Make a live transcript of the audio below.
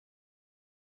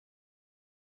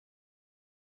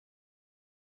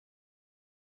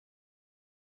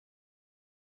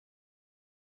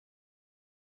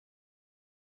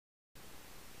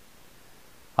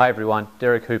Hi everyone,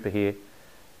 Derek Hooper here.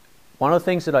 One of the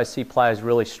things that I see players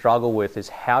really struggle with is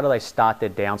how do they start their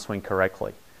downswing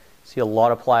correctly. I see a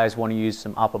lot of players want to use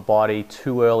some upper body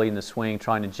too early in the swing,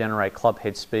 trying to generate club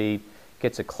head speed,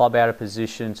 gets a club out of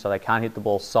position so they can't hit the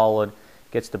ball solid,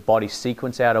 gets the body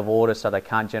sequence out of order so they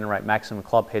can't generate maximum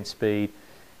club head speed,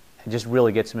 and just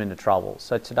really gets them into trouble.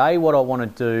 So today what I want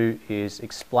to do is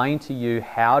explain to you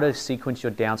how to sequence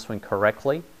your downswing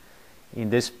correctly. In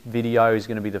this video is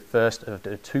going to be the first of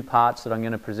the two parts that I'm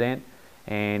going to present,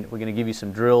 and we're going to give you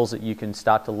some drills that you can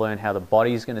start to learn how the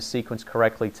body is going to sequence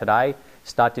correctly today,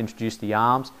 start to introduce the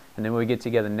arms, and then when we get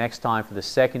together next time for the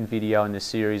second video in this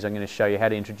series, I'm going to show you how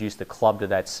to introduce the club to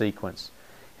that sequence.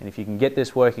 And if you can get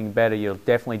this working better, you'll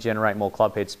definitely generate more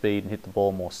club head speed and hit the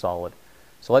ball more solid.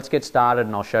 So let's get started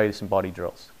and I'll show you some body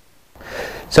drills.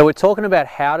 So we're talking about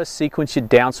how to sequence your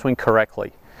downswing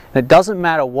correctly. And it doesn't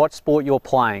matter what sport you're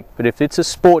playing, but if it's a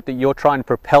sport that you're trying to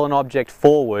propel an object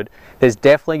forward, there's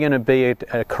definitely going to be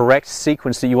a correct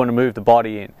sequence that you want to move the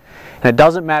body in. And it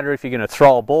doesn't matter if you're going to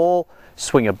throw a ball,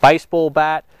 swing a baseball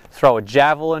bat, throw a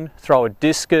javelin, throw a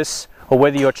discus, or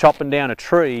whether you're chopping down a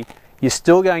tree, you're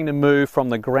still going to move from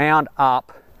the ground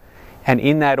up and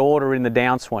in that order in the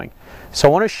downswing. So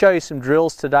I want to show you some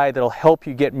drills today that'll help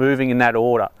you get moving in that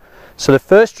order. So the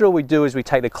first drill we do is we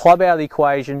take the club out of the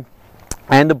equation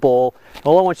and the ball.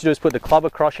 All I want you to do is put the club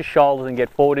across your shoulders and get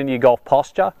forward into your golf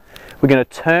posture. We're going to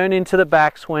turn into the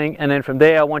backswing, and then from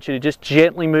there I want you to just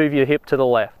gently move your hip to the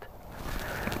left.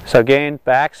 So again,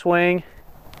 backswing,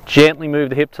 gently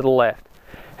move the hip to the left.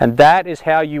 And that is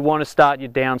how you want to start your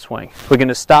downswing. We're going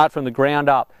to start from the ground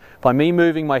up. By me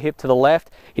moving my hip to the left,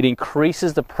 it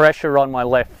increases the pressure on my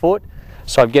left foot.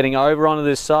 So I'm getting over onto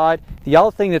this side. The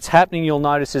other thing that's happening, you'll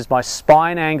notice, is my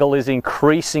spine angle is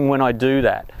increasing when I do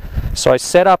that. So I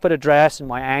set up at address and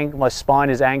my spine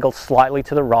is angled slightly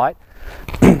to the right.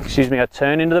 Excuse me, I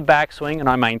turn into the backswing and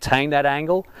I maintain that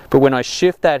angle. But when I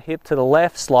shift that hip to the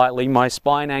left slightly, my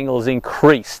spine angle is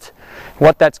increased.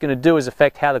 What that's going to do is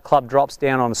affect how the club drops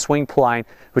down on the swing plane,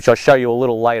 which I'll show you a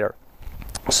little later.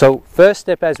 So first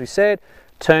step, as we said,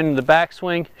 turn into the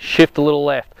backswing, shift a little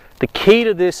left. The key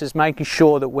to this is making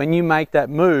sure that when you make that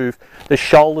move, the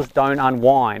shoulders don't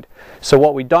unwind. So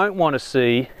what we don't want to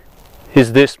see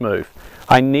is this move.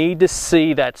 I need to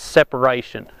see that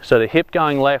separation. So the hip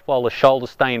going left while the shoulders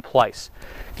stay in place.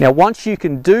 Now once you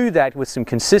can do that with some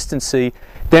consistency,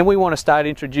 then we want to start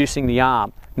introducing the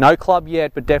arm. No club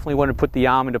yet, but definitely want to put the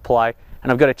arm into play.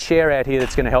 And I've got a chair out here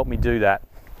that's going to help me do that.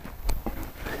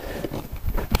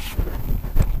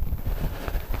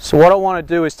 So what I want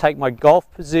to do is take my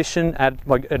golf position at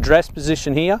my address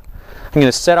position here. I'm going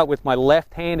to set up with my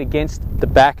left hand against the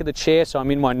back of the chair, so I'm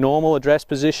in my normal address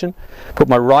position. Put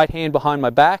my right hand behind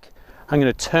my back. I'm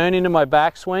going to turn into my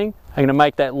backswing. I'm going to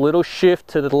make that little shift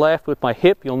to the left with my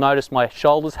hip. You'll notice my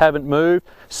shoulders haven't moved,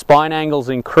 spine angle's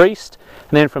increased.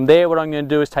 And then from there what I'm going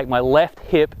to do is take my left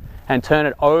hip and turn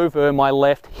it over my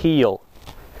left heel,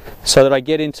 so that I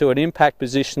get into an impact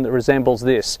position that resembles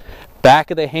this.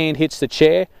 Back of the hand hits the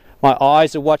chair. My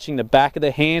eyes are watching the back of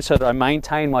the hand so that I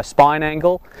maintain my spine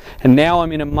angle. And now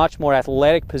I'm in a much more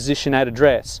athletic position at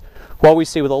address. What we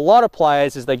see with a lot of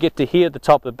players is they get to here at the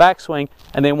top of the backswing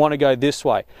and then want to go this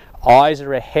way. Eyes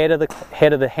are ahead of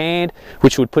the hand,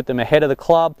 which would put them ahead of the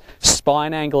club.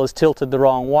 Spine angle is tilted the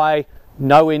wrong way.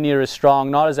 Nowhere near as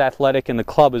strong, not as athletic, and the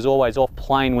club is always off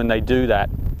plane when they do that.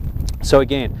 So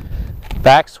again,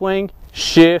 backswing,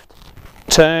 shift,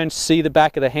 turn, see the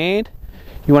back of the hand.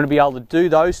 You want to be able to do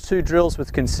those two drills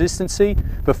with consistency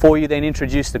before you then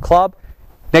introduce the club.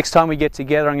 Next time we get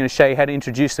together, I'm going to show you how to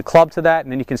introduce the club to that,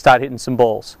 and then you can start hitting some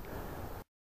balls.